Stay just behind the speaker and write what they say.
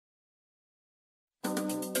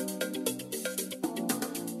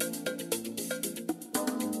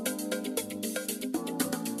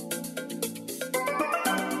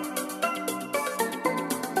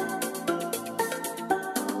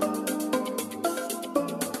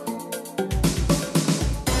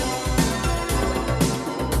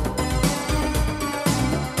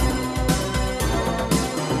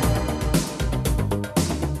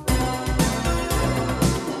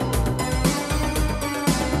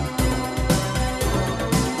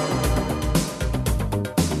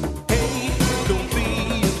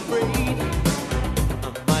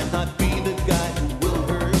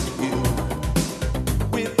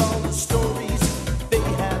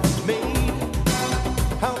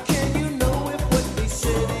How can you know if what they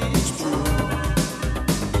said is true?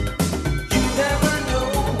 You never know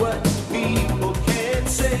what people can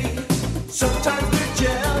say. Sometimes they're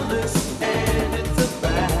jealous and it's a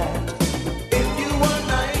fact. If you are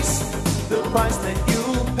nice, the price that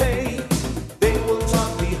you'll pay, they will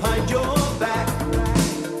talk behind your back.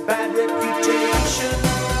 Bad reputation.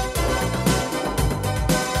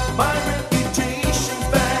 My reputation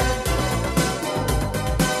bad.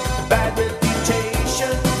 Bad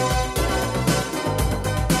reputation.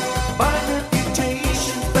 My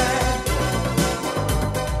reputation bad.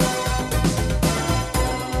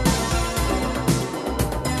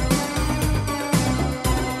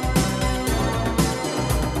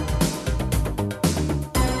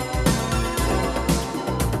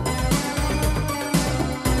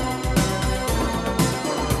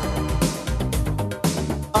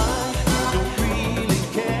 I don't really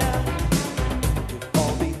care if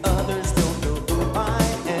all the others don't know who I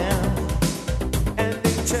am, and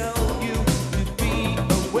they tell you to be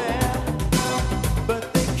aware, but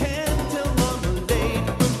they can't tell marmalade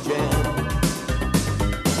from jam.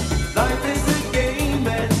 Life is a game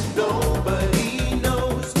and nobody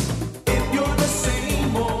knows if you're the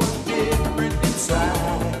same or different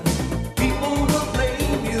inside. People will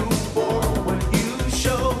blame you for what you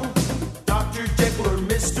show. Dr. Jekyll or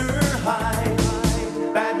Mr. Hyde.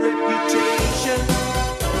 Bad reputation.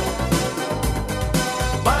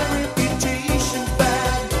 My reputation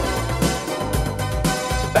bad.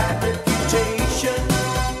 Bad reputation.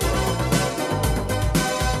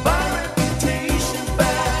 My reputation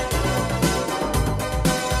bad.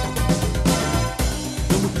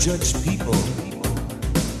 Don't judge people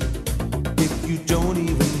if you don't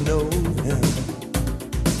even know them.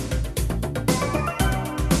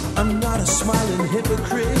 I'm not a smiling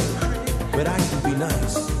hypocrite, but I can be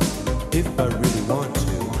nice if I really want to.